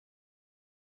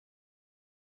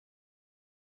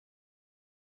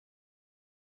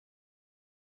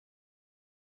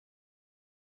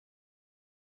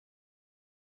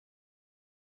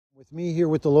With me here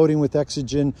with the loading with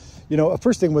EXOGEN, you know,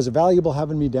 first thing, was it valuable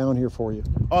having me down here for you?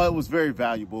 Oh, it was very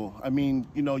valuable. I mean,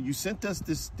 you know, you sent us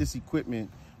this equipment,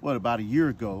 what, about a year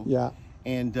ago? Yeah.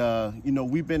 And, you know,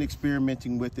 we've been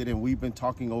experimenting with it, and we've been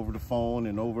talking over the phone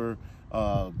and over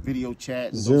video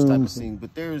chat and those type of things.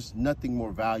 But there's nothing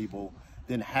more valuable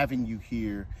than having you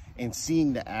here and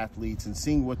seeing the athletes and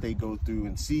seeing what they go through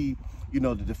and see, you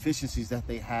know, the deficiencies that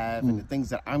they have and the things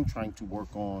that I'm trying to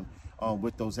work on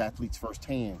with those athletes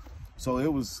firsthand. So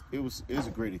it was a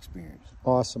great experience.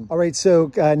 Awesome. All right,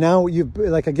 so now you've,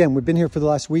 like, again, we've been here for the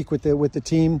last week with the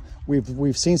team.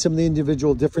 We've seen some of the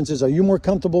individual differences. Are you more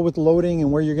comfortable with loading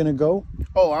and where you're going to go?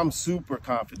 Oh, I'm super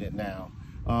confident now.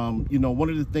 You know,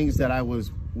 one of the things that I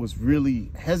was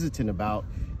really hesitant about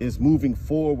is moving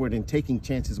forward and taking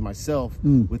chances myself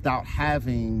without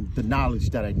having the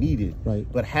knowledge that I needed. Right.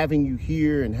 But having you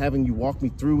here and having you walk me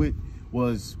through it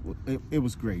was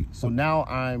great. So now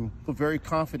I'm very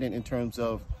confident in terms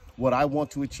of what I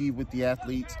want to achieve with the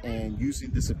athletes and using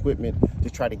this equipment to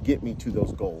try to get me to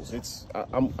those goals.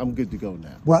 I'm good to go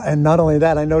now. Well, and not only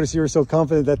that, I noticed you were so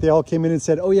confident that they all came in and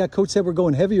said, "Oh yeah, coach said we're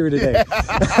going heavier today."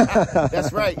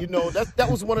 That's right. You know, that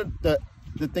was one of the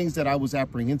things that I was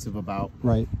apprehensive about,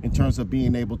 right, in terms of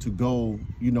being able to go,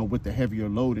 you know, with the heavier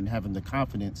load and having the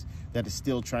confidence that is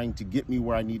still trying to get me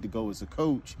where I need to go as a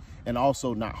coach and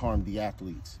also not harm the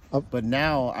athletes. But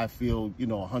now I feel, you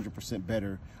know, 100%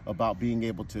 better about being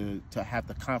able to have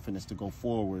the confidence to go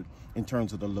forward in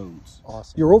terms of the loads.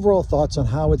 Awesome. Your overall thoughts on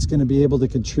how it's going to be able to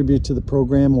contribute to the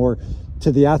program or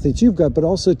to the athletes you've got, but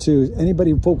also to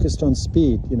anybody focused on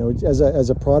speed, you know, as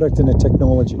a product and a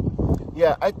technology?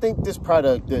 Yeah, I think this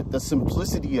product, the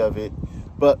simplicity of it,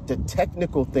 but the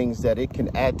technical things that it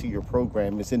can add to your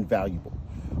program is invaluable.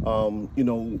 You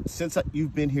know, since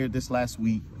you've been here this last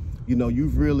week, you know,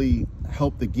 you've really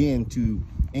helped again to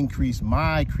increase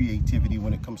my creativity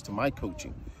when it comes to my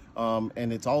coaching.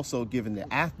 And it's also given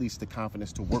the athletes the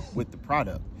confidence to work with the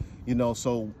product, you know,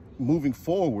 so moving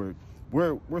forward,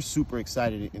 we're super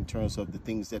excited in terms of the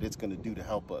things that it's going to do to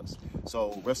help us.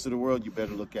 So rest of the world, you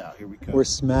better look out. Here we come. We're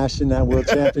smashing that world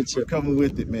championship. We're coming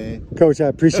with it, man. Coach, I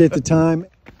appreciate the time.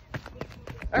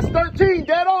 That's 13.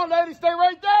 Dead on, ladies. Stay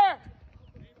right there.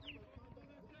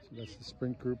 So that's the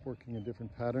sprint group working a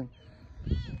different pattern.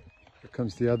 Here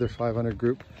comes the other 500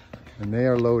 group, and they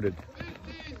are loaded.